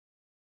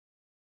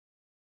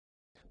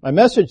My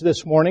message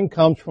this morning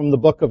comes from the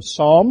book of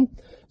Psalm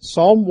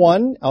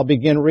 1. I'll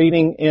begin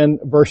reading in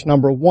verse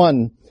number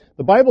 1.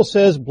 The Bible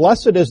says,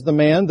 "Blessed is the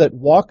man that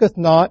walketh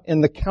not in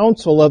the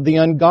counsel of the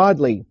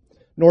ungodly,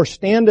 nor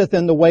standeth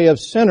in the way of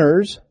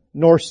sinners,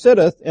 nor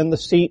sitteth in the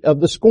seat of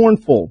the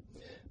scornful.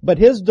 But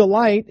his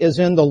delight is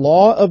in the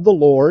law of the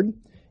Lord,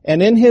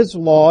 and in his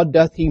law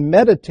doth he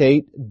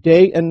meditate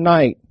day and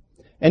night.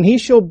 And he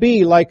shall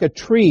be like a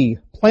tree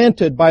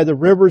planted by the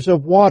rivers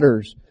of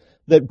waters,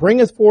 that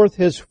bringeth forth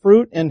his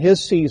fruit in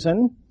his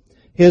season.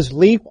 His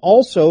leaf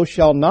also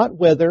shall not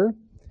wither,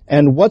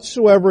 and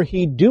whatsoever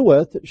he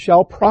doeth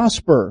shall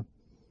prosper.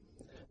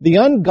 The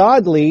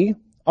ungodly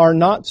are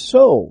not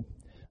so,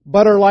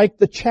 but are like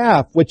the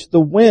chaff which the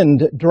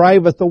wind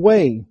driveth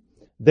away.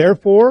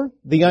 Therefore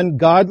the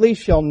ungodly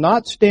shall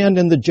not stand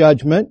in the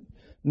judgment,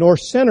 nor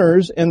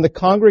sinners in the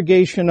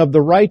congregation of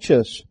the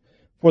righteous.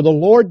 For the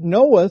Lord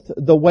knoweth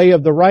the way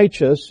of the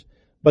righteous,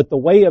 but the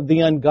way of the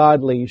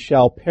ungodly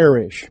shall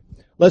perish."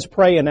 Let's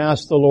pray and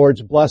ask the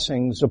Lord's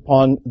blessings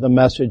upon the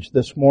message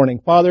this morning.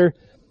 Father,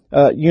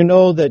 you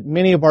know that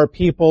many of our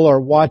people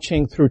are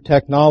watching through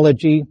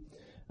technology.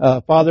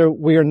 Father,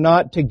 we are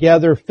not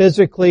together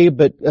physically,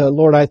 but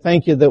Lord, I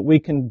thank you that we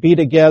can be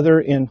together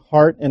in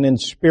heart and in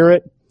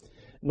spirit.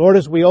 Lord,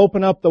 as we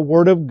open up the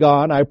Word of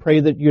God, I pray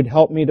that you'd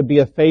help me to be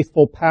a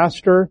faithful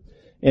pastor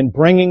in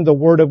bringing the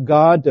Word of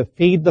God to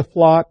feed the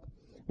flock.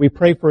 We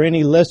pray for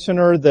any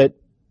listener that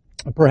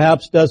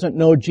perhaps doesn't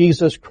know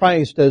Jesus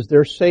Christ as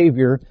their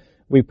Savior.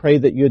 We pray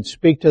that you'd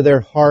speak to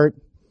their heart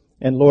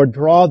and, Lord,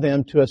 draw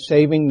them to a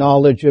saving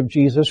knowledge of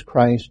Jesus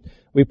Christ.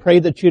 We pray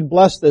that you'd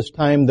bless this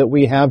time that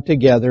we have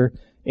together.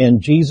 In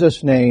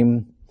Jesus'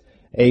 name,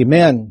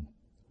 amen.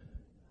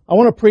 I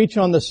want to preach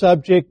on the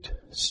subject,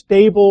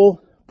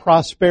 stable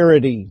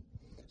prosperity.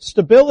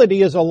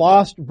 Stability is a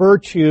lost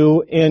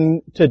virtue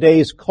in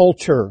today's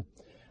culture.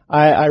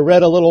 I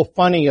read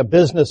a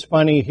business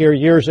funny here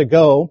years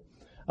ago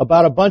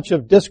about a bunch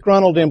of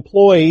disgruntled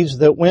employees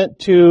that went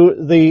to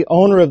the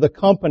owner of the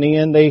company,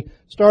 and they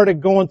started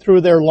going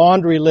through their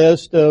laundry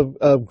list of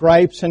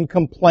gripes and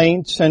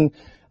complaints. And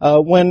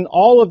when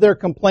all of their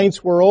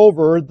complaints were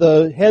over,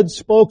 the head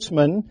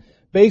spokesman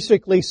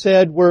basically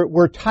said,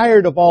 we're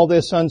tired of all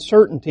this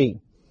uncertainty.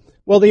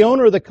 Well, the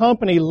owner of the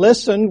company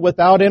listened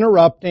without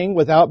interrupting,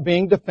 without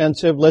being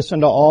defensive,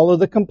 listened to all of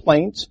the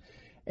complaints.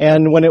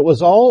 And when it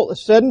was all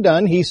said and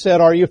done, he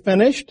said, "Are you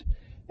finished?"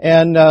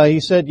 And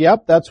he said,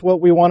 "Yep, that's what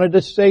we wanted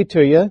to say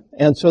to you."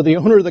 And so the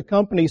owner of the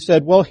company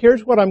said, "Well,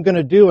 here's what I'm going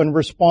to do in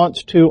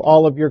response to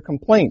all of your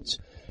complaints."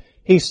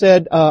 He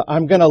said,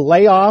 "I'm going to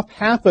lay off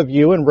half of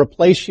you and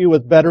replace you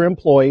with better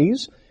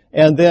employees.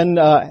 And then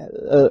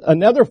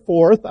another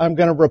fourth, I'm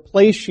going to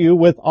replace you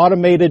with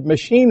automated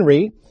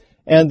machinery.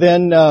 And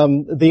then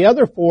the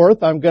other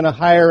fourth, I'm going to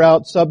hire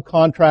out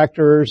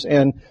subcontractors."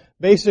 And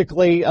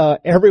basically,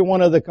 every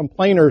one of the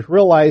complainers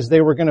realized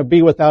they were going to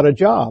be without a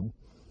job.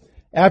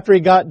 After he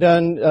got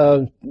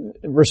done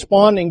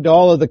responding to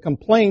all of the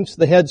complaints,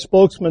 the head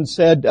spokesman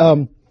said,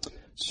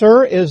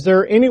 "Sir, is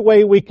there any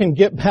way we can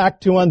get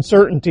back to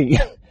uncertainty?"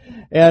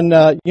 And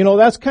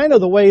that's kind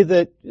of the way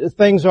that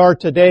things are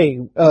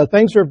today.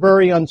 Things are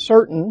very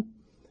uncertain,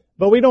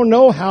 but we don't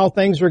know how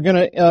things are going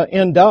to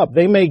end up.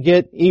 They may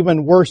get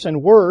even worse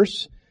and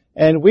worse,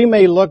 and we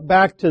may look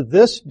back to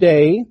this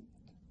day,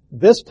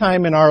 this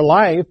time in our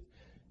life,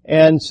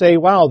 and say,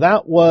 "Wow,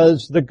 that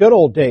was the good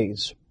old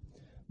days."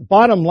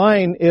 Bottom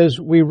line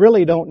is we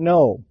really don't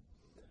know.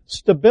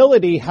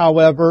 Stability,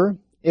 however,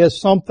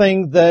 is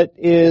something that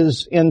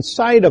is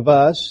inside of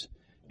us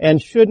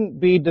and shouldn't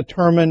be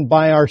determined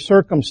by our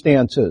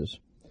circumstances.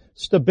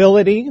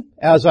 Stability,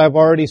 as I've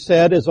already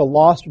said, is a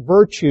lost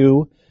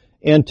virtue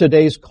in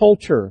today's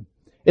culture.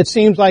 It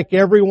seems like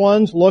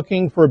everyone's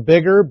looking for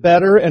bigger,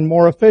 better, and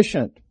more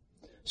efficient.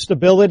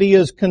 Stability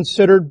is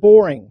considered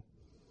boring.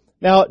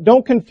 Now,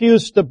 don't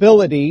confuse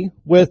stability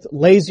with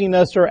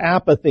laziness or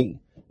apathy.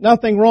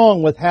 Nothing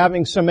wrong with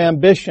having some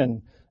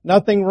ambition.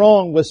 Nothing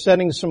wrong with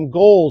setting some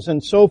goals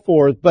and so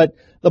forth. But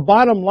the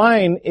bottom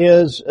line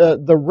is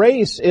the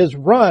race is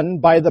run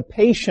by the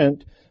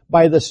patient,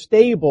 by the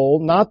stable,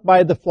 not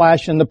by the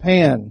flash in the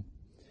pan.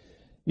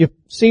 You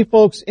see,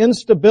 folks,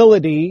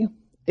 instability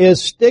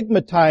is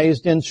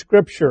stigmatized in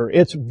Scripture.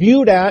 It's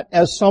viewed at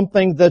as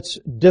something that's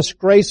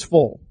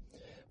disgraceful.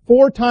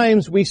 4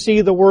 times we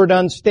see the word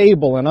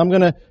unstable, and I'm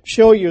going to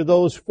show you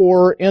those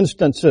 4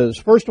 instances.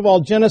 First of all,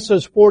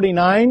 Genesis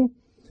 49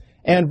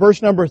 and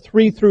verse number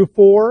 3 through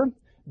 4.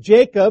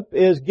 Jacob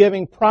is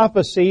giving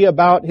prophecy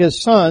about his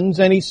sons,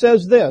 and he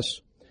says this,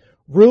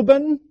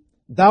 "Reuben,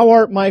 thou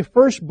art my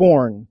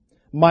firstborn,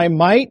 my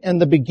might and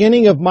the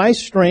beginning of my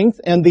strength,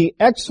 and the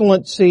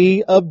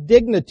excellency of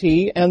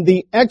dignity and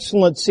the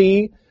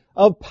excellency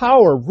of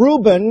power."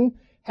 Reuben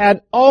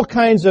had all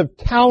kinds of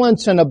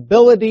talents and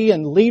ability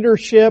and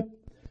leadership,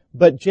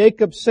 but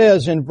Jacob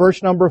says in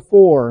verse number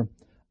 4,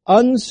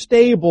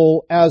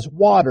 "Unstable as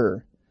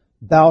water,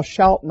 thou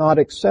shalt not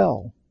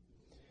excel."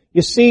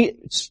 You see,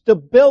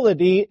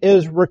 stability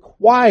is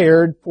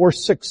required for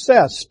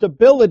success.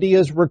 Stability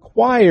is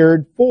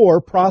required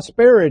for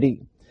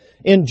prosperity.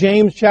 In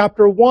James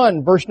chapter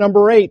 1, verse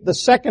number 8, the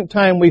second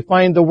time we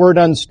find the word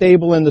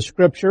unstable in the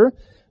Scripture,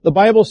 the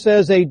Bible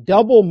says a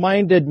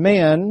double-minded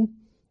man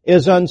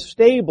is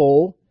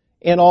unstable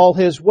in all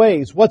his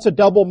ways. What's a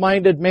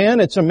double-minded man?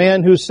 It's a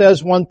man who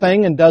says one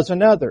thing and does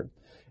another.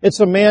 It's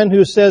a man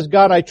who says,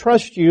 God, I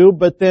trust you,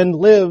 but then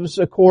lives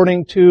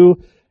according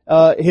to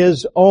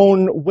his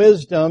own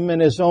wisdom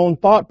and his own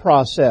thought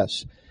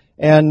process.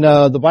 And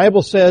the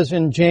Bible says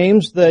in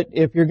James that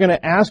if you're going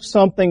to ask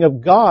something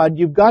of God,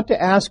 you've got to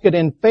ask it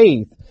in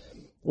faith.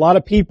 A lot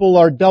of people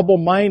are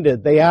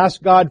double-minded. They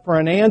ask God for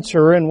an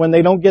answer, and when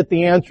they don't get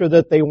the answer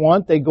that they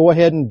want, they go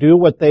ahead and do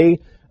what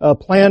they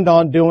planned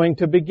on doing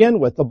to begin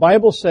with. The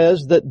Bible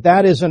says that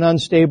that is an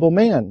unstable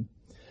man.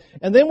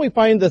 And then we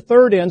find the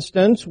third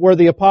instance where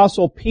the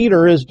Apostle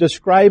Peter is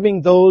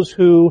describing those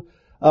who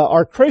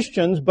are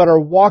Christians but are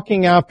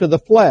walking after the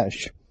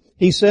flesh.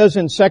 He says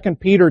in 2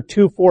 Peter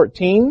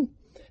 2:14,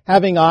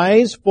 having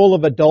eyes full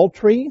of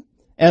adultery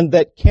and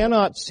that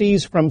cannot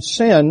cease from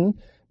sin,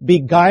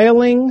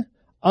 beguiling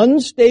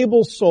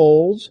unstable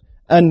souls,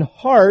 and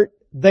heart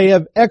they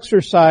have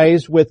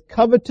exercised with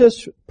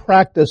covetous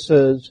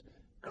practices,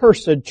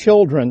 cursed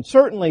children.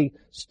 Certainly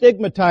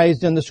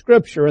stigmatized in the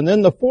Scripture. And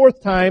then the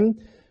fourth time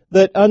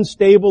that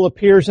unstable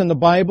appears in the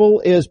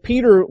Bible is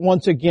Peter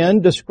once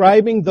again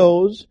describing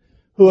those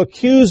who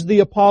accuse the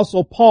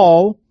Apostle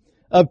Paul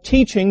of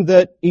teaching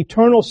that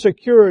eternal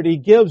security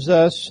gives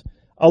us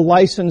a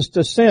license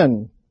to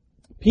sin.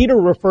 Peter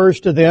refers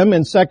to them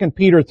in 2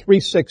 Peter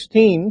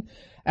 3:16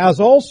 as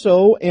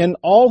also in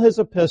all his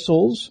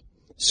epistles,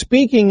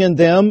 speaking in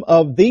them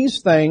of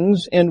these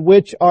things in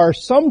which are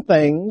some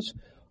things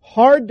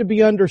hard to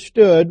be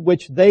understood,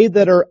 which they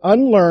that are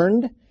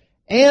unlearned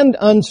and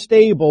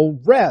unstable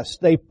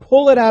wrest. They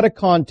pull it out of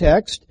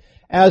context,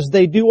 as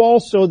they do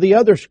also the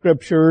other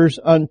Scriptures,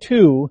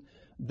 unto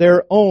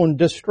their own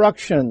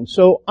destruction.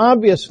 So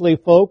obviously,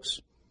 folks,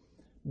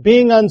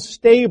 being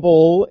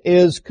unstable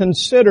is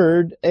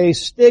considered a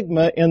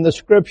stigma in the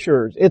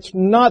Scriptures. It's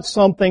not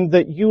something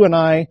that you and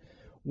I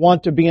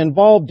want to be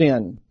involved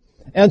in.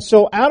 And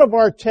so out of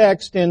our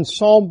text in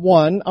Psalm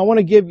 1, I want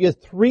to give you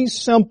three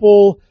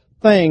simple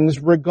things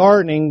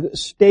regarding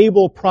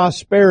stable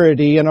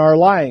prosperity in our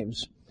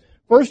lives.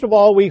 First of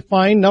all, we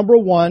find, number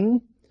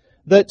one,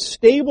 that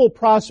stable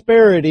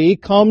prosperity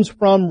comes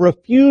from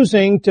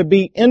refusing to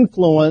be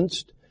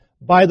influenced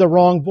by the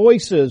wrong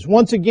voices.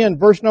 Once again,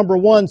 verse number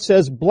 1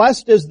 says,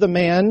 blessed is the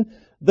man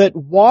that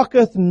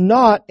walketh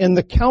not in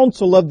the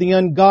counsel of the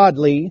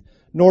ungodly,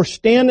 nor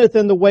standeth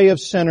in the way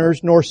of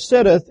sinners, nor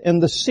sitteth in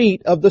the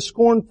seat of the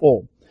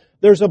scornful.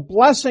 There's a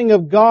blessing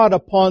of God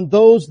upon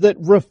those that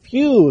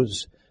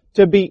refuse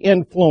to be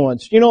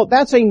influenced. You know,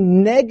 that's a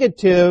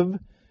negative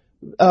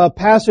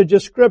passage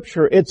of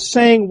Scripture. It's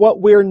saying what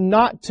we're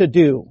not to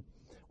do.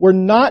 We're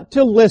not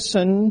to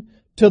listen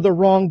to the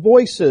wrong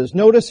voices.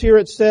 Notice here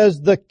it says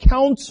the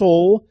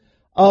counsel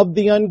of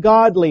the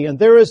ungodly. And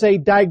there is a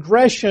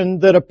digression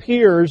that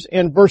appears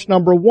in verse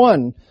number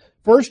 1.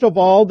 First of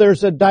all,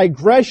 there's a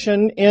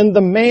digression in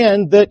the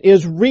man that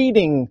is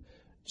reading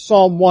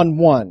Psalm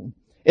 1:1.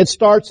 It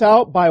starts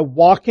out by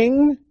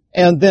walking,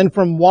 and then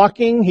from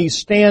walking he's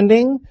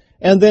standing,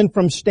 and then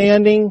from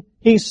standing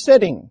he's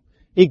sitting.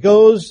 He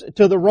goes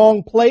to the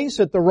wrong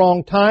place at the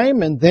wrong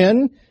time, and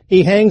then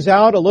he hangs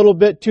out a little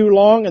bit too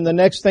long, and the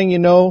next thing you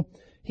know,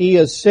 he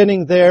is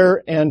sitting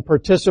there and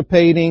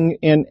participating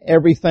in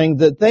everything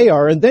that they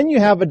are. And then you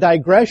have a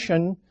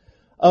digression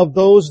of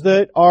those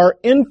that are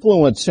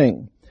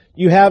influencing.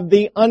 You have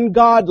the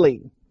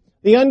ungodly.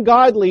 The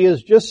ungodly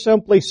is just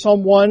simply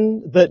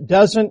someone that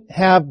doesn't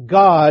have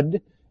God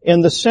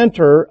in the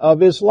center of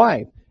his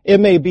life. It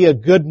may be a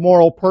good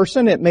moral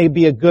person, it may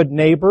be a good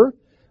neighbor,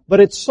 but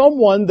it's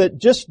someone that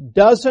just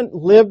doesn't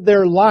live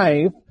their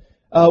life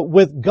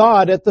with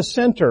God at the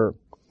center.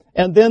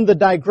 And then the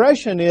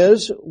digression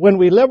is, when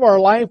we live our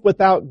life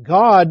without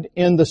God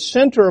in the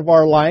center of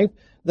our life,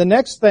 the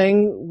next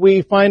thing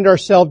we find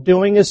ourselves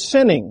doing is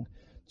sinning.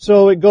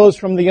 So it goes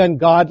from the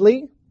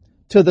ungodly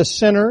to the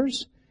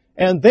sinners,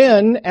 and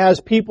then as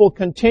people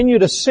continue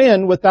to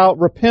sin without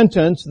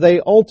repentance,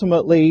 they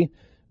ultimately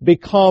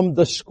become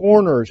the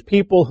scorners,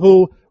 people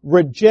who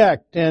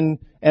reject and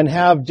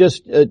have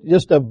just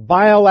a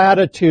vile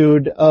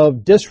attitude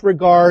of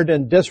disregard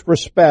and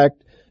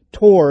disrespect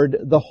toward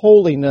the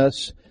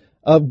holiness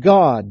of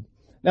God.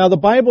 Now the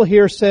Bible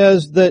here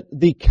says that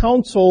the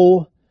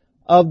counsel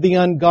of the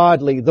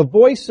ungodly, the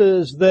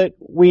voices that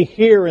we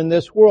hear in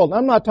this world,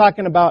 I'm not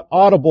talking about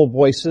audible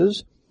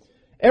voices.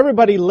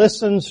 Everybody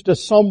listens to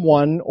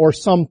someone or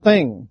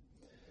something.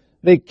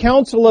 The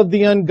counsel of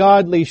the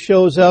ungodly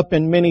shows up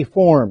in many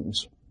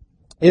forms.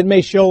 It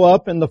may show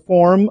up in the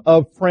form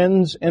of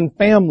friends and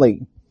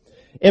family.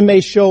 It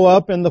may show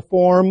up in the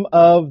form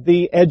of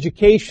the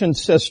education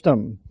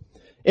system.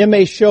 It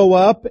may show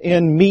up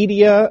in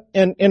media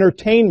and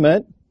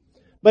entertainment,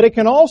 but it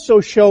can also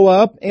show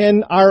up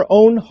in our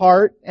own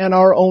heart and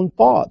our own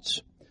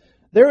thoughts.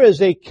 There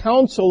is a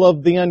counsel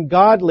of the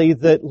ungodly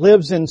that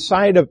lives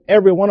inside of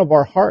every one of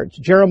our hearts.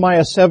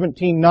 Jeremiah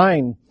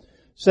 17:9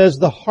 says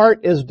the heart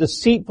is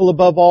deceitful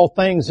above all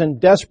things and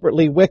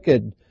desperately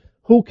wicked.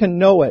 Who can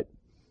know it?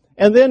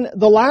 And then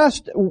the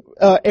last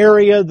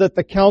area that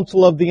the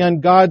counsel of the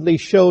ungodly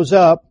shows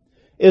up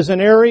is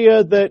an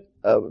area that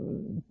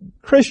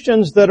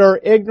Christians that are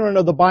ignorant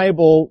of the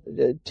Bible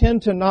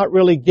tend to not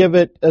really give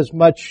it as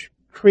much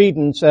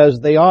credence as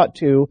they ought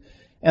to,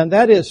 and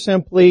that is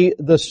simply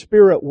the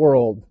spirit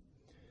world.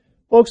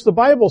 Folks, the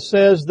Bible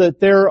says that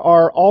there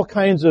are all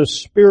kinds of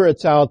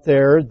spirits out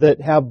there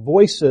that have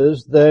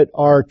voices that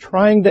are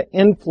trying to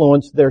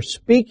influence. They're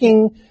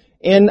speaking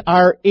in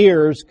our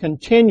ears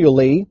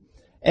continually,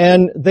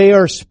 and they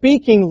are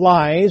speaking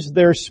lies,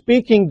 they're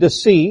speaking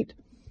deceit,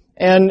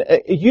 and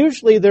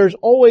usually there's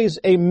always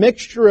a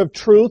mixture of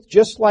truth,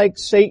 just like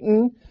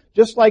Satan,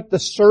 just like the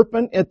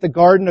serpent at the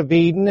Garden of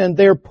Eden, and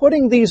they're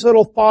putting these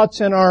little thoughts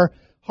in our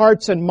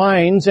hearts and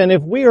minds, and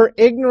if we are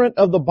ignorant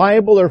of the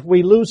Bible or if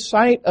we lose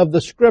sight of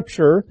the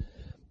Scripture,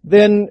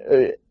 then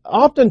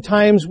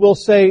oftentimes we'll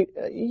say,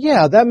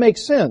 yeah, that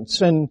makes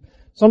sense, and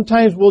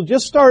sometimes we'll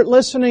just start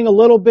listening a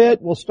little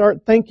bit, we'll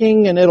start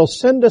thinking, and it'll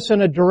send us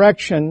in a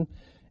direction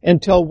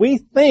until we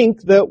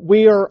think that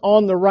we are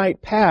on the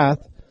right path,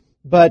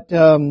 but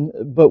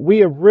we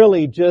have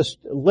really just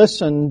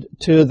listened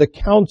to the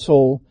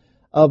counsel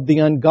of the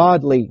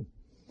ungodly.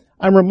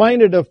 I'm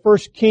reminded of 1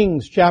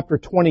 Kings chapter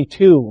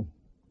 22,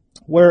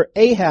 where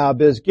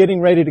Ahab is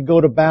getting ready to go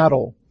to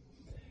battle.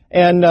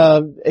 And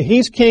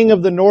he's king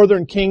of the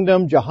northern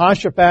kingdom,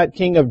 Jehoshaphat,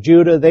 king of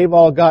Judah. They've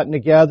all gotten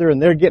together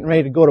and they're getting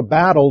ready to go to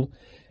battle.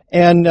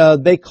 And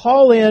they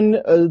call in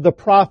the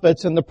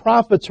prophets, and the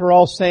prophets are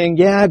all saying,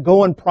 yeah,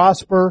 go and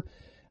prosper.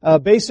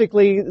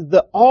 Basically,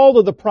 all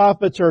of the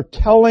prophets are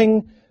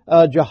telling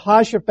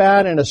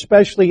Jehoshaphat and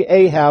especially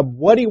Ahab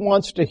what he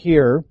wants to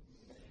hear.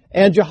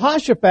 And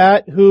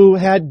Jehoshaphat, who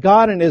had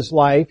God in his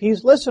life,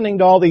 he's listening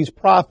to all these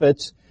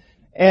prophets,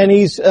 and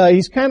he's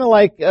kind of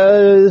like,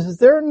 is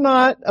there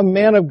not a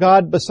man of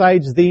God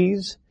besides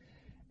these?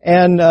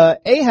 And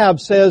Ahab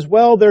says,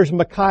 well, there's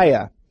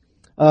Micaiah.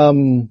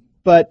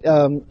 But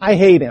I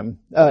hate him.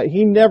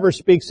 He never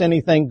speaks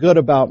anything good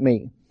about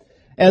me.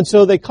 And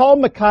so they call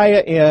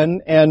Micaiah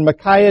in, and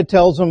Micaiah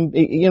tells him,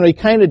 he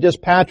kind of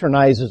just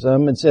patronizes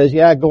him and says,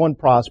 yeah, go and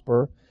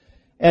prosper.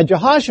 And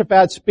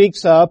Jehoshaphat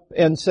speaks up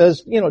and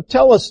says,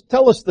 tell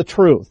us the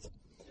truth.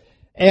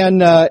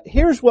 And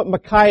here's what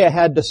Micaiah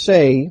had to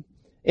say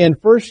in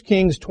 1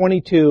 Kings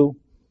 22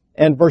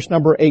 and verse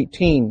number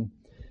 18.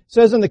 It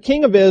says, and the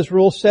king of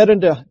Israel said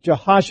unto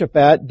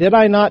Jehoshaphat, did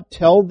I not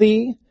tell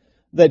thee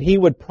that he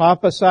would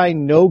prophesy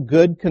no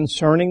good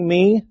concerning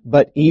me,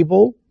 but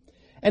evil?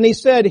 And he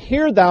said,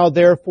 hear thou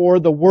therefore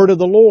the word of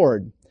the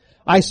Lord.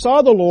 I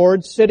saw the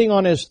Lord sitting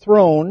on his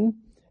throne,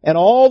 and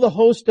all the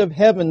host of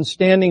heaven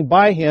standing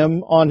by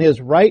him on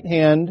his right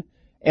hand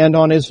and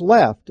on his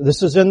left.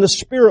 This is in the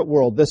spirit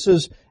world. This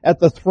is at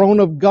the throne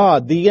of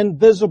God, the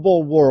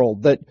invisible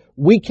world that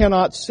we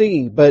cannot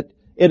see, but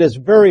it is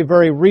very,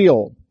 very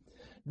real.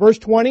 Verse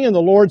 20, and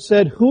the Lord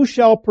said, who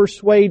shall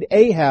persuade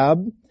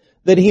Ahab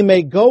that he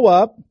may go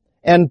up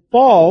and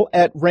fall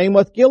at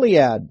Ramoth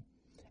Gilead?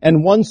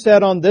 And one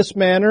said on this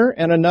manner,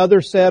 and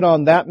another said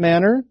on that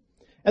manner.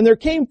 And there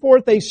came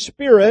forth a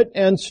spirit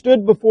and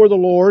stood before the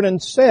Lord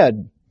and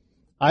said,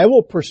 I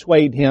will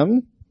persuade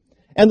him.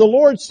 And the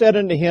Lord said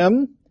unto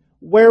him,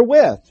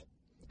 wherewith?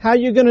 How are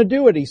you going to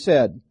do it? He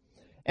said.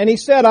 And he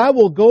said, I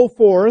will go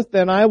forth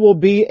and I will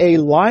be a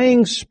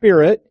lying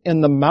spirit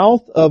in the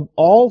mouth of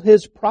all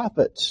his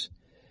prophets.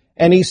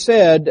 And he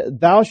said,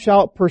 thou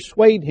shalt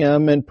persuade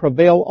him and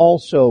prevail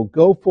also.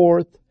 Go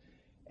forth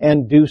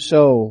and do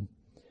so.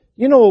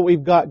 You know what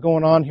we've got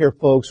going on here,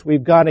 folks?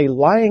 We've got a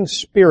lying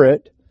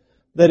spirit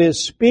that is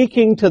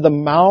speaking to the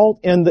mouth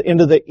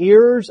into the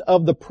ears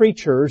of the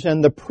preachers,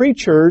 and the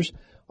preachers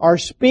are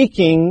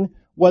speaking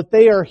what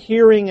they are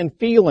hearing and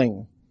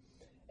feeling.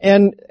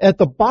 And at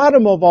the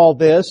bottom of all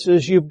this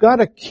is you've got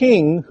a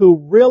king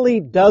who really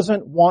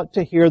doesn't want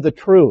to hear the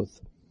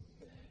truth.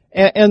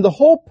 And the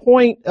whole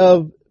point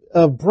of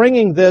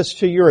bringing this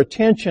to your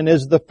attention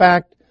is the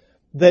fact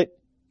that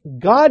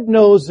God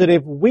knows that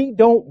if we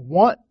don't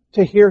want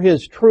to hear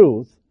His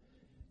truth,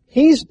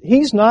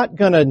 He's not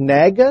going to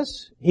nag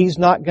us. He's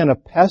not going to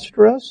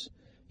pester us.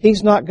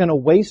 He's not going to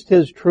waste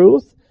His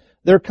truth.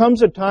 There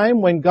comes a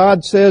time when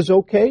God says,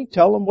 okay,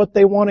 tell them what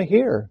they want to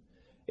hear.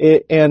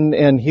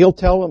 And He'll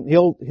tell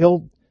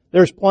them,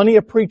 there's plenty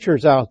of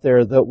preachers out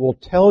there that will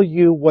tell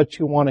you what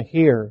you want to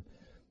hear.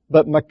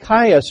 But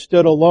Micaiah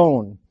stood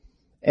alone.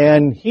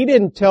 And he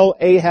didn't tell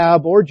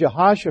Ahab or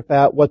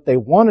Jehoshaphat what they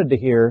wanted to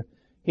hear.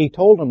 He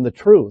told them the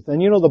truth.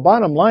 And the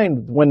bottom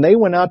line, when they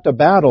went out to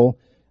battle,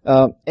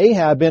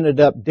 Ahab ended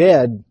up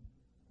dead,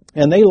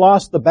 and they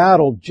lost the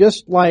battle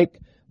just like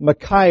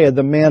Micaiah,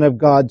 the man of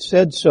God,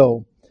 said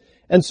so.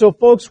 And so,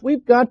 folks,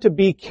 we've got to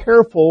be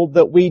careful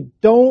that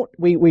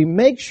we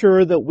make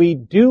sure that we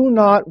do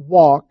not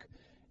walk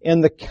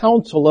in the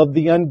counsel of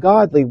the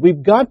ungodly.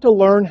 We've got to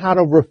learn how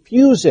to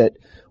refuse it.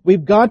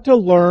 We've got to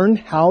learn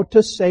how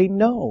to say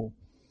no.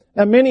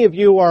 Now, many of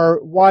you are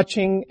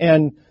watching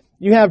and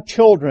you have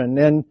children,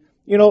 and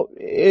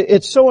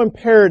It's so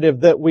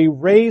imperative that we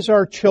raise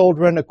our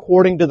children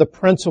according to the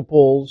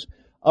principles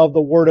of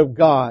the Word of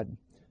God.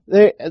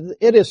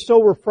 It is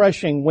so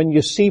refreshing when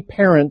you see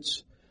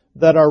parents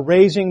that are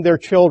raising their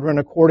children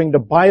according to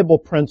Bible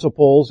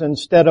principles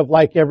instead of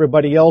like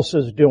everybody else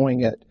is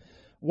doing it.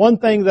 One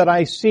thing that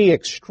I see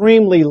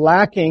extremely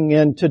lacking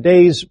in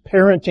today's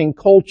parenting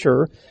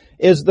culture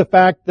is the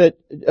fact that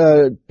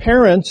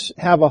parents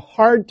have a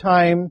hard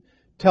time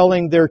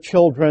telling their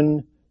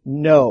children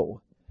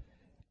no.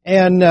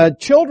 And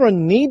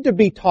children need to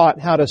be taught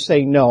how to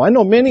say no. I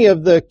know many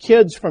of the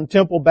kids from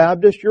Temple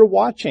Baptist, you're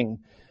watching.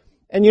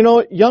 And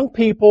young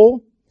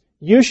people,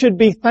 you should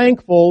be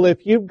thankful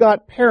if you've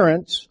got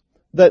parents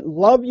that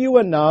love you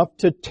enough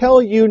to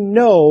tell you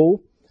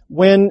no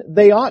when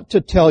they ought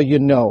to tell you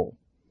no.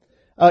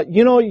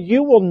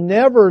 You will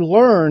never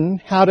learn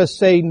how to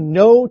say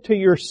no to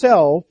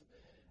yourself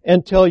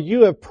until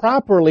you have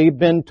properly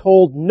been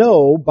told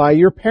no by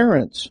your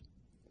parents.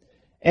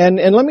 And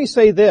let me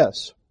say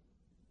this,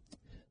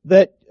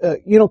 that,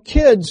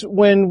 kids,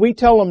 when we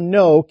tell them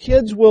no,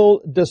 kids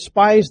will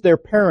despise their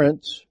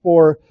parents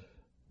for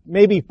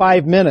maybe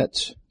 5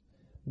 minutes.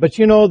 But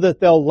you know that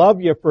they'll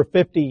love you for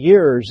 50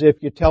 years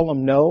if you tell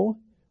them no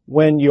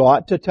when you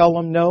ought to tell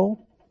them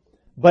no.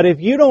 But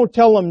if you don't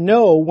tell them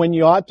no when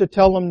you ought to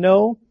tell them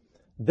no,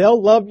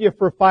 they'll love you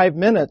for 5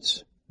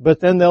 minutes,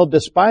 but then they'll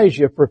despise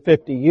you for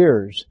 50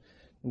 years.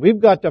 We've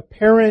got to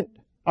parent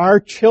our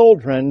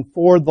children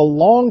for the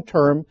long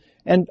term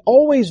and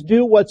always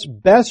do what's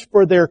best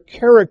for their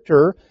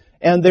character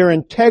and their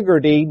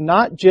integrity,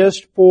 not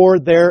just for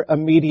their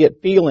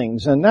immediate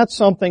feelings. And that's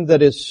something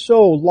that is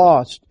so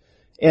lost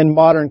in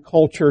modern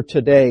culture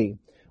today.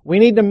 We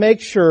need to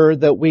make sure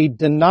that we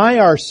deny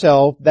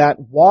ourselves that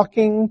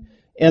walking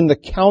in the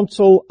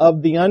counsel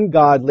of the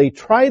ungodly.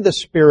 Try the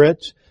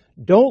spirits.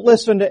 Don't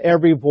listen to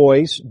every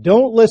voice.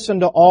 Don't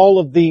listen to all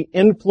of the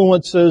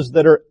influences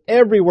that are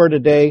everywhere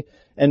today,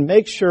 and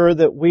make sure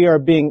that we are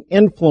being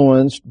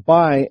influenced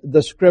by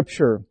the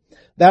Scripture.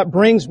 That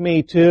brings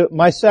me to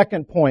my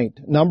second point.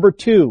 Number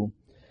 2,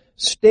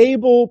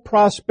 stable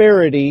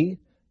prosperity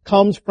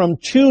comes from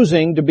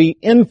choosing to be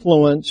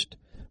influenced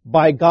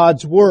by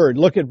God's Word.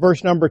 Look at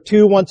verse number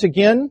 2 once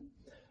again.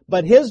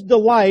 But his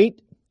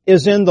delight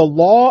is in the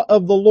law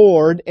of the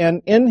Lord,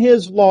 and in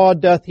his law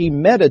doth he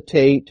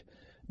meditate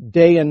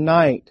day and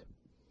night.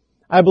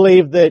 I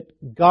believe that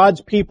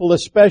God's people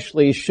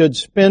especially should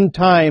spend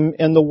time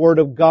in the Word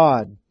of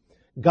God.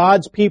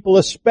 God's people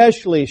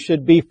especially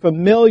should be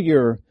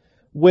familiar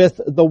with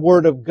the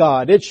Word of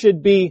God. It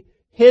should be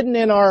hidden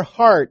in our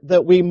heart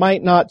that we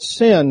might not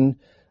sin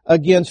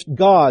against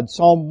God.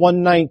 Psalm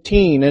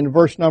 119 and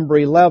verse number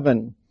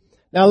 11.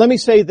 Now let me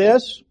say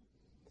this,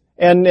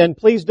 and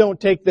please don't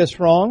take this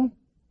wrong.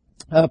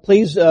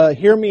 Please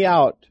hear me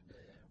out.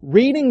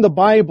 Reading the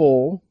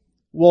Bible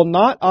will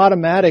not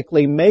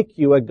automatically make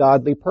you a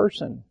godly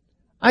person.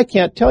 I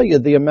can't tell you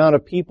the amount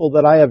of people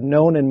that I have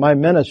known in my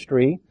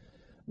ministry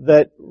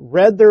that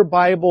read their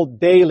Bible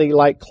daily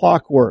like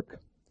clockwork,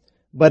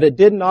 but it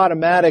didn't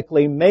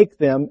automatically make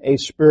them a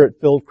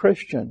Spirit-filled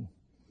Christian.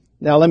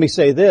 Now let me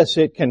say this,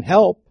 it can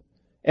help,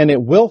 and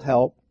it will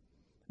help,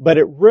 but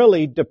it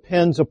really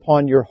depends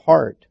upon your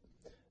heart.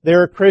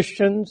 There are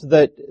Christians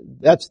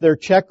that's their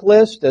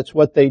checklist, that's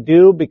what they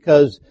do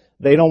because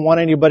they don't want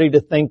anybody to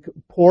think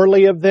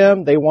poorly of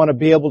them. They want to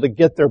be able to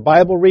get their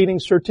Bible reading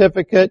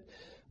certificate,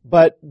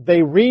 but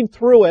they read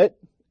through it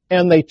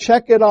and they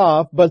check it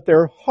off, but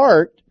their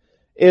heart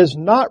is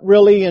not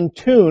really in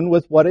tune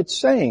with what it's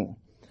saying.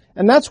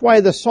 And that's why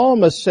the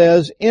psalmist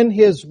says, in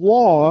his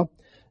law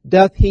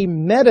doth he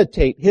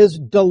meditate. His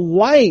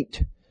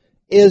delight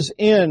is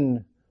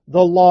in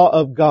the law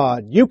of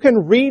God. You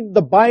can read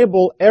the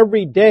Bible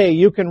every day.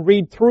 You can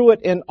read through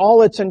it in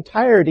all its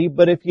entirety,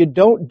 but if you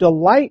don't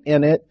delight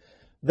in it,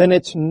 then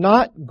it's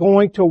not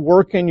going to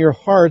work in your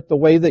heart the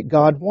way that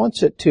God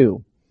wants it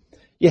to.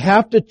 You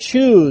have to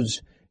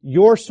choose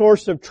your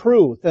source of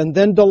truth and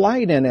then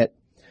delight in it.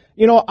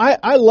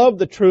 I love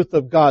the truth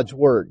of God's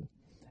Word.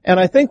 And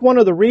I think one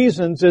of the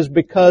reasons is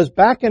because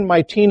back in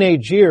my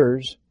teenage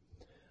years,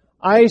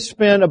 I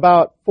spent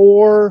about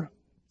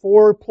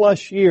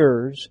 4+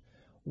 years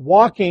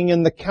walking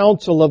in the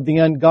counsel of the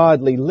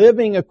ungodly,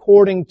 living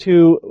according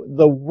to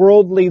the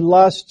worldly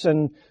lusts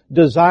and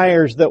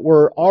desires that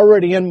were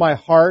already in my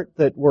heart,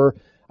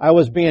 I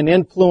was being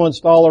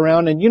influenced all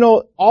around. And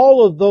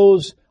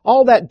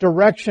all that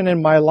direction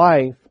in my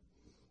life,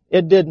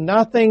 it did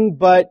nothing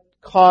but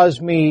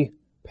cause me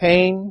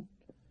pain,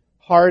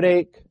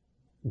 heartache,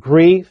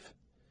 grief,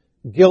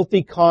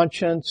 guilty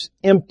conscience,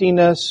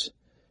 emptiness,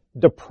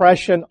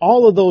 depression.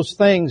 All of those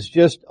things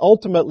just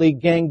ultimately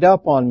ganged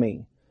up on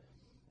me.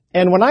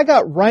 And when I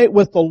got right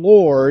with the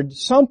Lord,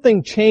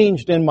 something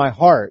changed in my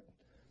heart.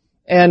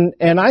 And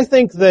I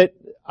think that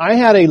I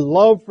had a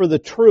love for the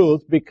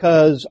truth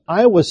because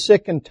I was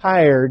sick and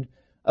tired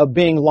of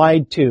being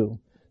lied to.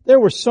 There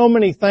were so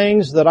many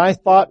things that I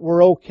thought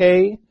were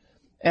okay,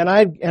 and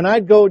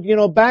I'd go,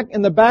 back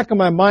in the back of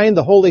my mind,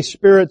 the Holy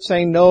Spirit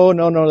saying, no,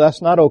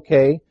 that's not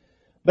okay.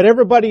 But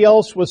everybody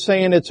else was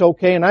saying it's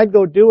okay, and I'd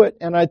go do it,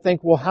 and I'd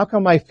think, well, how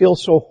come I feel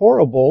so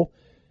horrible,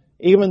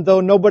 even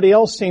though nobody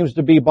else seems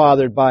to be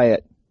bothered by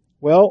it?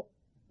 Well,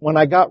 when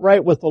I got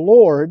right with the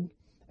Lord,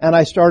 and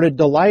I started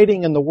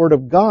delighting in the Word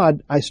of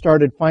God, I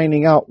started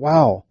finding out,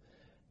 wow,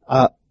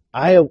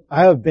 I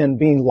have been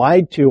being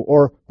lied to,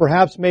 or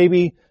perhaps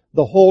maybe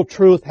the whole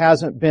truth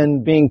hasn't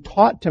been being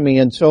taught to me.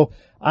 And so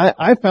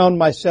I found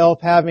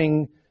myself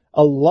having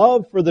a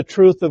love for the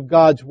truth of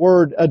God's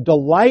Word, a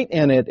delight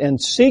in it,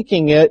 and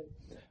seeking it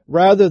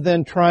rather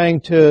than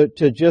trying to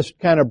just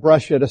kind of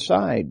brush it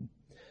aside.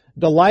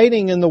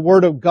 Delighting in the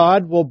Word of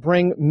God will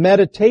bring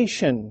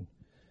meditation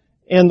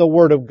in the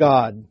Word of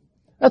God.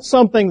 That's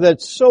something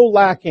that's so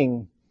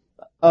lacking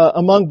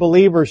among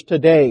believers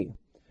today.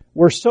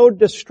 We're so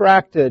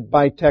distracted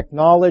by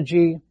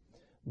technology,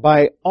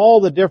 by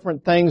all the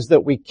different things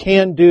that we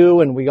can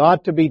do and we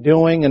ought to be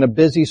doing in a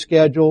busy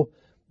schedule,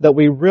 that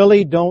we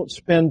really don't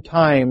spend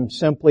time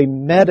simply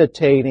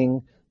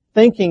meditating,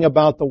 thinking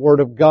about the Word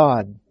of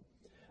God.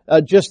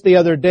 Just the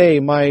other day,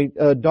 my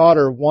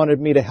daughter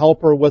wanted me to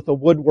help her with a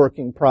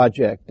woodworking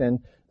project, and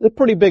it's a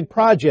pretty big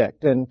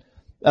project. And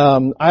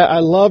I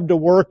love to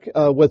work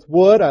with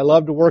wood. I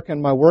love to work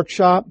in my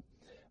workshop.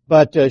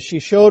 But she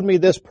showed me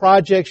this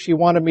project she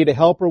wanted me to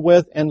help her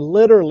with, and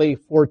literally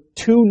for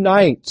 2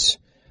 nights,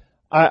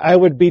 I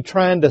would be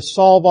trying to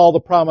solve all the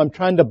problem. I'm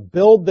trying to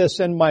build this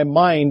in my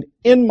mind,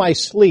 in my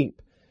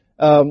sleep.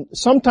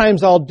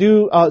 Sometimes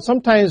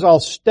I'll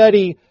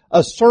study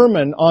a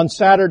sermon on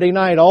Saturday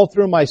night all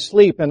through my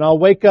sleep, and I'll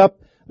wake up,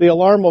 the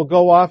alarm will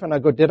go off, and I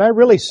go, did I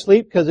really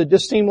sleep? Because it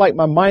just seemed like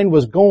my mind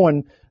was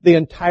going the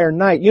entire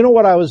night. You know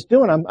what I was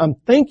doing? I'm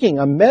thinking,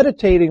 I'm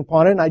meditating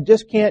upon it, and I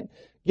just can't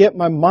get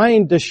my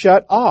mind to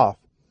shut off.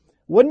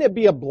 Wouldn't it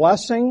be a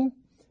blessing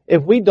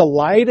if we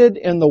delighted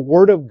in the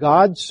Word of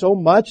God so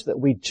much that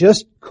we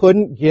just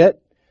couldn't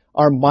get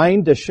our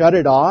mind to shut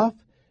it off?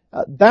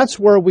 That's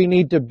where we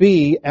need to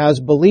be as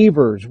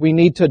believers. We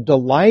need to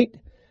delight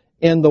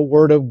in the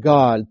Word of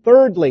God.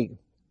 Thirdly,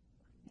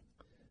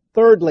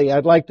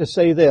 I'd like to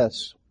say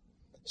this.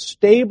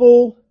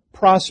 Stable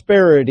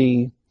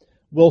prosperity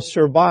will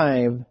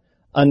survive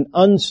an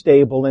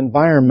unstable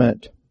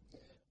environment.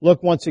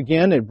 Look once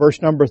again at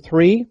verse number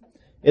 3.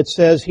 It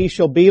says, He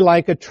shall be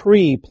like a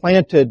tree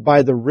planted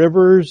by the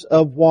rivers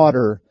of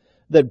water,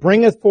 that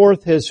bringeth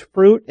forth his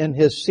fruit in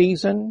his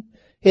season.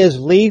 His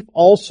leaf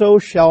also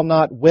shall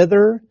not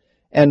wither,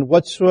 and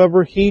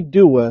whatsoever he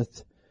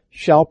doeth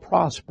shall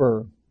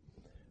prosper.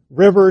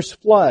 Rivers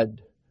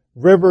flood.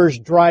 Rivers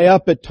dry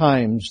up at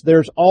times.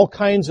 There's all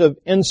kinds of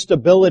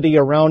instability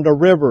around a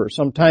river.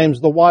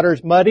 Sometimes the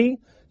water's muddy.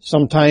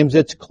 Sometimes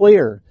it's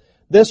clear.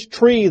 This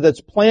tree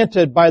that's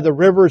planted by the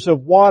rivers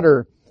of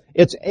water,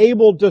 it's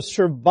able to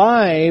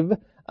survive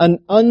an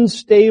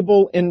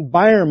unstable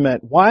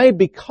environment. Why?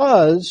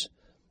 Because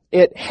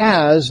it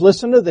has,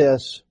 listen to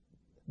this,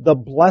 the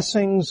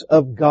blessings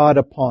of God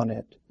upon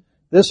it.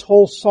 This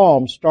whole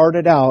psalm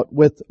started out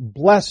with,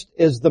 Blessed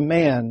is the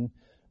man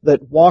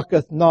that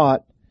walketh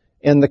not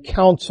in the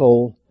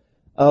counsel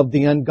of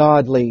the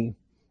ungodly.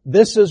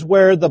 This is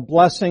where the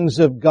blessings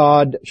of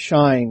God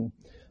shine.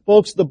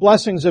 Folks, the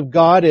blessings of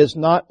God is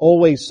not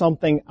always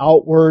something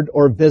outward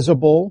or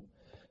visible.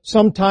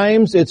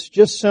 Sometimes it's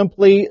just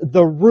simply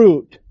the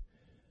root,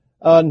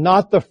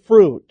 not the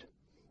fruit.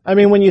 I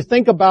mean, when you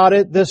think about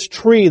it, this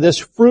tree, this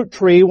fruit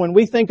tree, when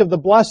we think of the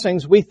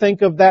blessings, we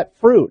think of that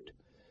fruit.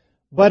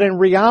 But in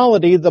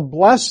reality, the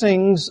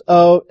blessings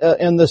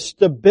and the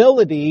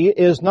stability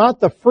is not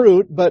the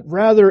fruit, but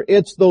rather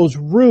it's those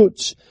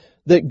roots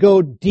that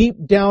go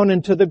deep down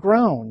into the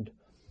ground.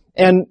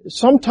 And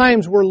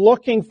sometimes we're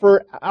looking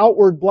for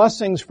outward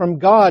blessings from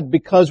God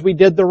because we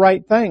did the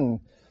right thing.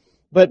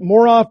 But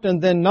more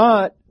often than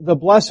not, the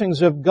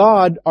blessings of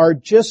God are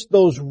just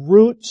those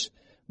roots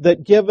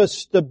that give us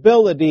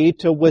stability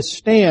to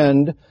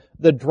withstand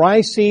the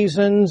dry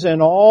seasons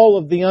and all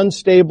of the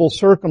unstable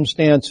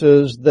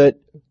circumstances that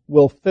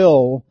will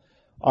fill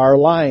our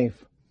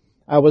life.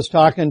 I was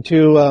talking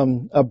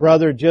to a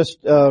brother just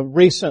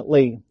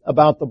recently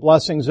about the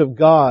blessings of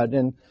God,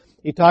 and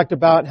he talked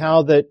about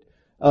how that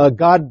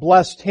God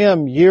blessed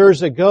him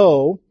years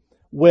ago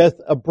with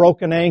a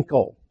broken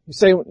ankle. You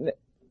say,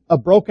 a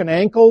broken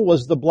ankle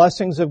was the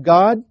blessings of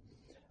God?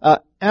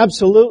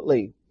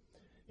 Absolutely.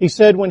 He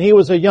said when he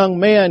was a young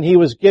man, he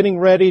was getting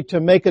ready to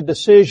make a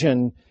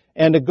decision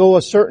and to go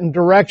a certain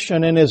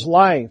direction in his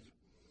life.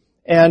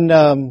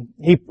 And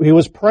he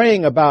was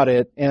praying about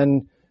it,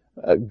 and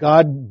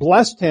God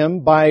blessed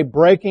him by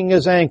breaking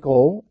his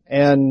ankle,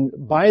 and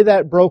by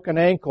that broken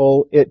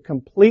ankle, it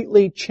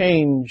completely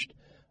changed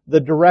the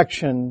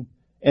direction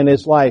in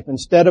his life.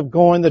 Instead of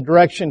going the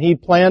direction he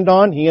planned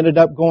on, he ended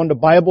up going to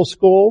Bible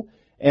school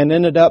and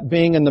ended up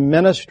being in the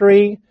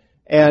ministry,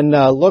 and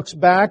looks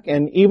back,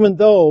 and even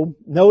though,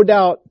 no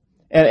doubt,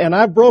 and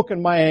I've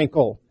broken my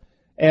ankle,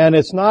 and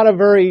it's not a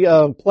very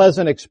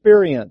pleasant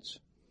experience,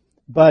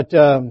 but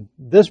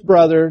this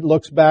brother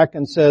looks back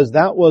and says,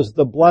 that was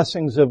the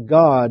blessings of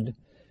God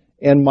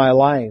in my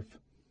life.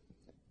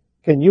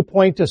 Can you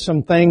point to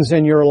some things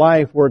in your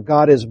life where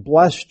God has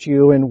blessed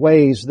you in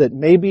ways that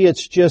maybe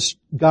it's just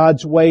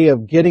God's way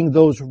of getting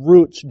those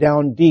roots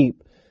down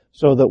deep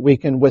so that we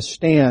can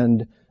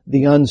withstand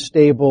the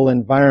unstable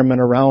environment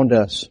around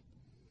us?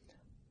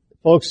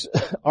 Folks,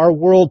 our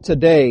world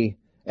today,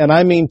 and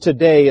I mean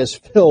today, is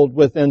filled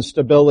with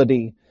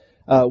instability.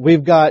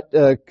 We've got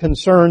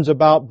concerns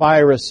about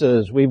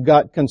viruses. We've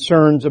got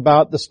concerns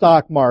about the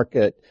stock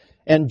market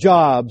and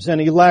jobs and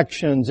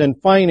elections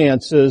and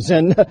finances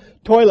and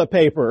toilet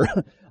paper.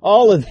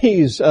 All of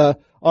these are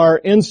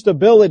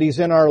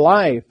instabilities in our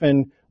life,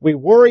 and we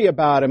worry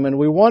about them and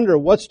we wonder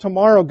what's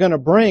tomorrow going to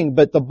bring.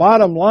 But the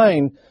bottom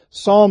line,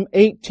 Psalm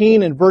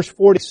 18 and verse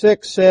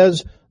 46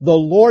 says, "The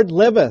Lord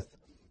liveth,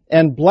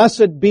 and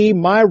blessed be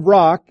my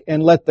rock,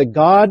 and let the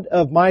God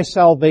of my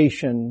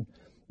salvation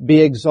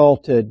be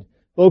exalted."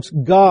 Folks,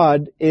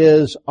 God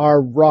is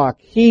our rock.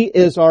 He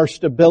is our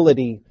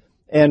stability.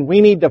 And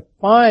we need to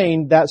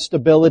find that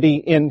stability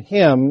in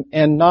Him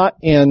and not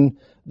in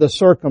the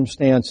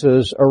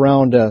circumstances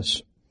around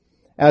us.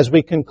 As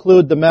we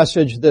conclude the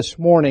message this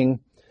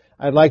morning,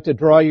 I'd like to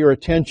draw your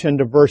attention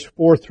to verse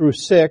 4 through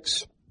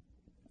 6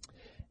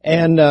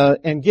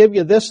 and give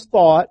you this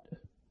thought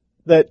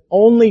that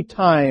only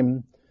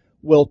time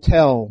will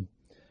tell.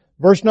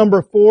 Verse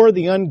number 4,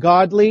 "The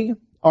ungodly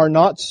are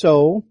not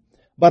so,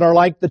 but are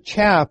like the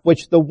chaff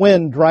which the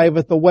wind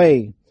driveth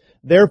away.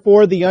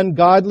 Therefore the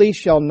ungodly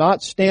shall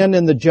not stand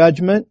in the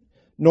judgment,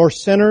 nor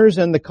sinners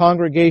in the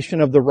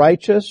congregation of the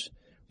righteous.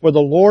 For the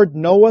Lord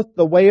knoweth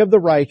the way of the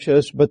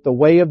righteous, but the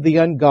way of the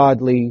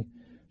ungodly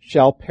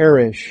shall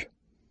perish."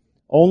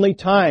 Only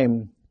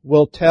time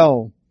will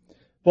tell.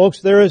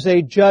 Folks, there is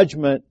a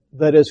judgment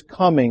that is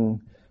coming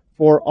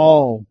for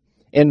all.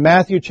 In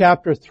Matthew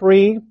chapter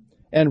 3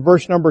 and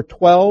verse number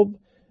 12,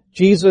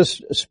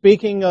 Jesus,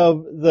 speaking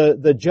of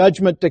the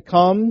judgment to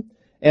come,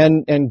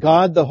 and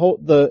God,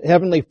 the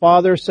Heavenly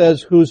Father,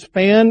 says, "Whose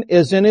fan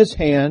is in His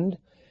hand,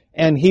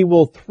 and He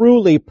will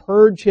thoroughly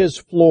purge His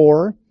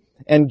floor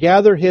and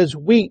gather His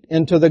wheat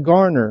into the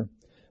garner,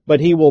 but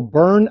He will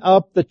burn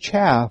up the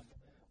chaff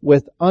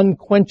with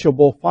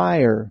unquenchable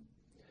fire."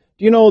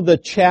 Do you know the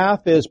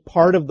chaff is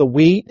part of the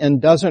wheat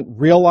and doesn't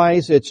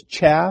realize it's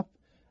chaff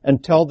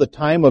until the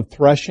time of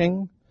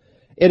threshing?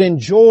 It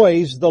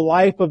enjoys the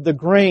life of the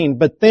grain,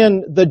 but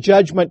then the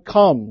judgment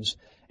comes,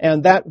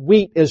 and that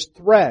wheat is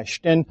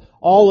threshed, and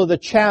all of the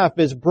chaff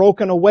is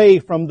broken away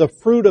from the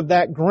fruit of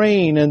that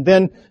grain, and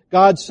then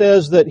God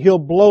says that He'll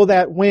blow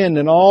that wind,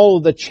 and all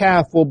of the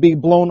chaff will be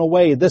blown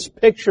away. This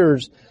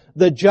pictures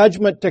the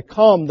judgment to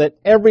come that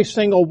every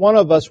single one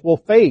of us will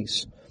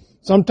face.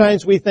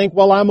 Sometimes we think,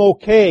 well, I'm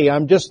okay,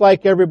 I'm just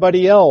like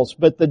everybody else,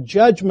 but the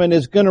judgment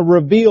is going to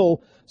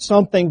reveal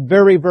something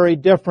very, very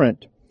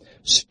different.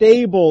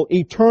 Stable,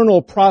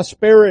 eternal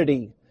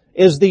prosperity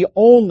is the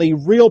only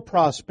real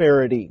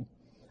prosperity.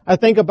 I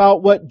think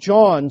about what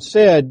John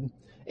said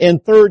in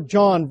 3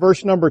 John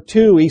verse number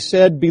 2. He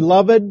said,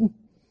 "Beloved,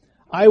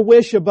 I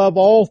wish above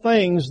all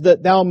things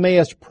that thou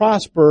mayest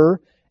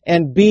prosper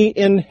and be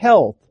in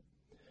health."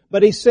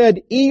 But he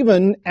said,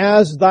 "Even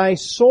as thy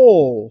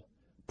soul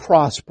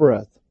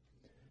prospereth."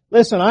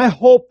 Listen, I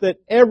hope that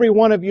every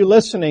one of you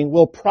listening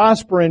will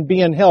prosper and be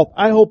in health.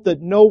 I hope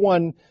that no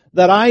one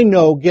that I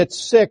know gets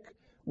sick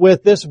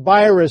with this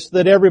virus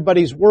that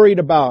everybody's worried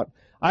about.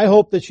 I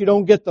hope that you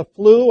don't get the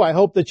flu. I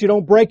hope that you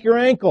don't break your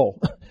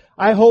ankle.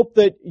 I hope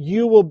that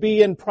you will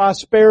be in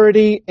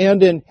prosperity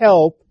and in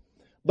health,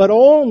 but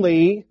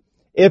only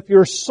if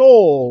your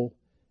soul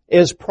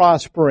is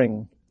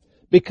prospering.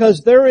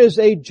 Because there is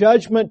a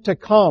judgment to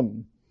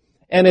come.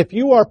 And if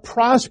you are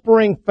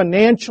prospering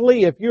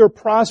financially, if you're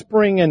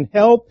prospering in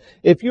health,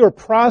 if you're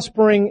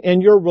prospering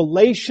in your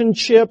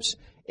relationships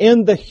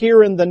in the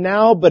here and the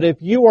now, but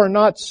if you are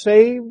not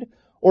saved,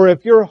 or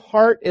if your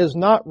heart is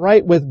not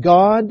right with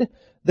God,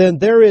 then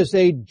there is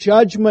a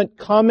judgment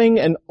coming,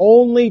 and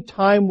only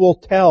time will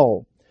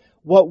tell.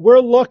 What we're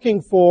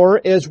looking for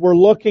is we're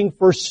looking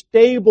for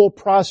stable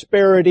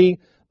prosperity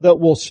that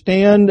will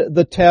stand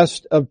the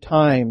test of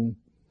time.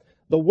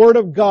 The Word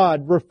of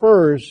God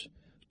refers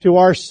to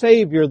our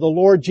Savior, the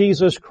Lord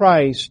Jesus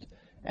Christ,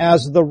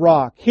 as the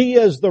rock. He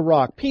is the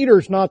rock.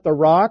 Peter's not the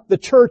rock. The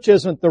church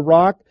isn't the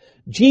rock.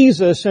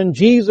 Jesus and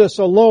Jesus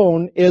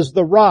alone is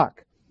the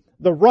rock.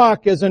 The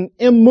rock is an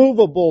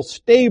immovable,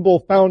 stable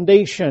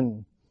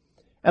foundation.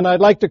 And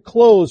I'd like to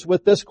close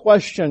with this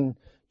question,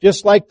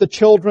 just like the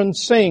children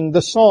sing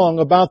the song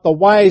about the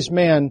wise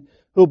man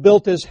who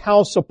built his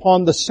house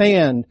upon the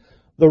sand.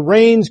 The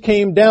rains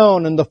came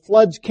down and the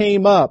floods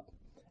came up,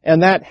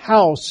 and that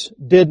house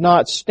did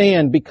not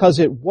stand because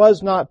it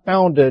was not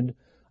founded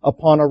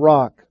upon a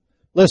rock.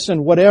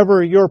 Listen,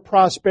 whatever your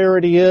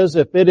prosperity is,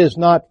 if it is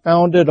not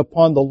founded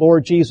upon the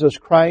Lord Jesus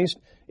Christ,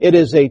 it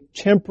is a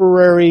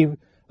temporary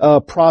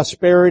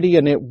prosperity,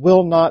 and it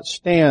will not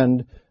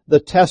stand the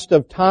test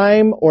of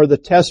time or the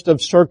test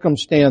of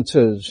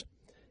circumstances.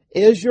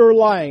 Is your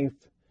life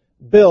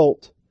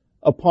built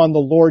upon the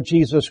Lord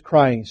Jesus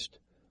Christ?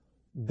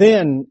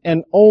 Then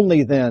and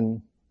only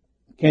then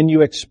can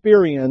you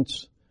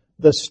experience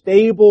the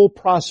stable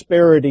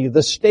prosperity,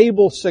 the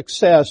stable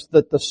success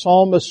that the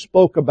psalmist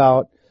spoke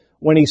about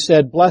when he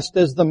said, "Blessed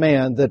is the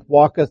man that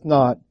walketh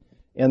not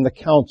in the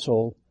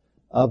counsel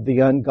of the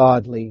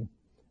ungodly."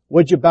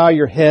 Would you bow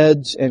your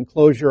heads and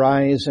close your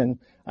eyes? And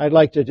I'd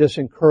like to just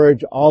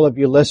encourage all of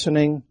you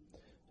listening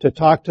to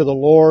talk to the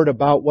Lord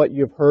about what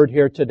you've heard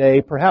here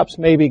today. Perhaps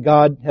maybe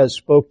God has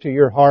spoke to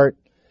your heart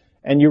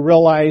and you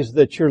realize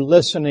that you're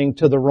listening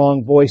to the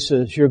wrong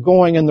voices. You're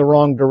going in the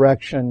wrong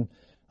direction.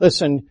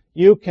 Listen,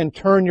 you can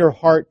turn your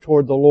heart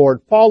toward the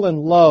Lord. Fall in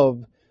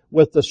love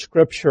with the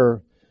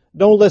Scripture.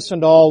 Don't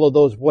listen to all of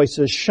those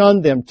voices.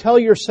 Shun them. Tell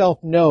yourself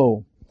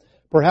no.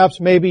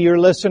 Perhaps maybe you're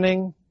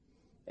listening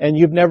and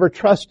you've never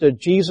trusted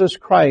Jesus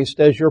Christ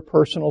as your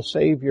personal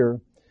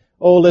Savior.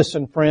 Oh,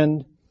 listen,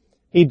 friend.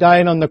 He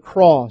died on the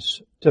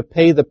cross to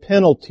pay the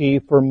penalty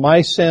for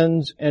my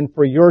sins and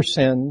for your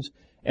sins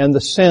and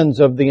the sins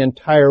of the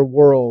entire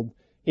world.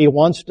 He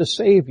wants to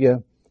save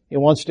you. He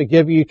wants to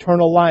give you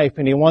eternal life,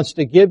 and He wants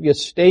to give you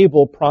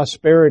stable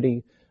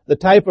prosperity, the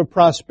type of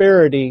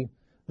prosperity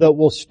that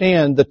will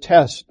stand the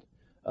test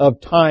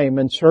of time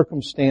and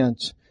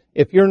circumstance.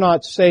 If you're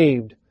not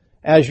saved,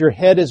 as your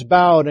head is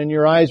bowed and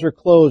your eyes are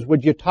closed,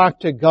 would you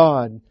talk to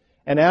God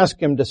and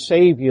ask Him to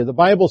save you? The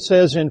Bible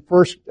says in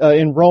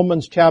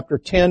Romans chapter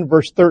 10,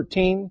 verse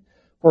 13,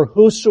 "For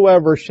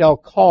whosoever shall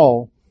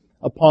call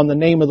upon the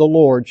name of the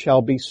Lord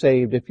shall be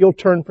saved." If you'll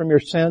turn from your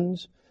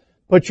sins,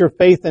 put your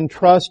faith and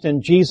trust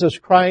in Jesus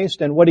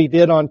Christ and what He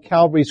did on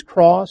Calvary's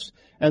cross,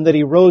 and that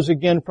He rose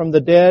again from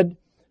the dead,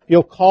 if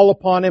you'll call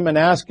upon Him and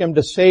ask Him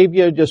to save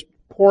you, just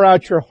pour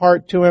out your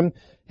heart to Him.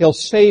 He'll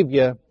save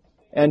you,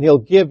 and He'll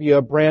give you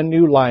a brand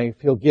new life.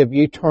 He'll give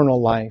you eternal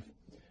life.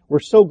 We're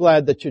so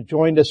glad that you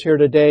joined us here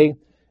today.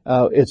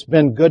 It's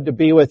been good to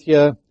be with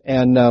you,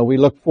 and we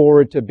look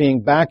forward to being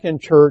back in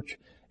church.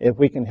 If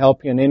we can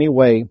help you in any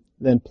way,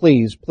 then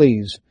please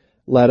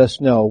let us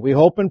know. We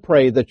hope and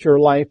pray that your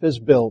life is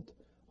built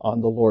on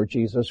the Lord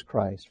Jesus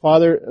Christ.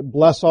 Father,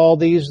 bless all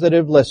these that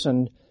have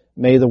listened.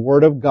 May the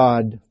Word of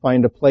God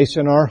find a place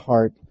in our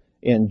heart.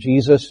 In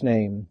Jesus'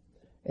 name,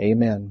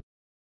 amen.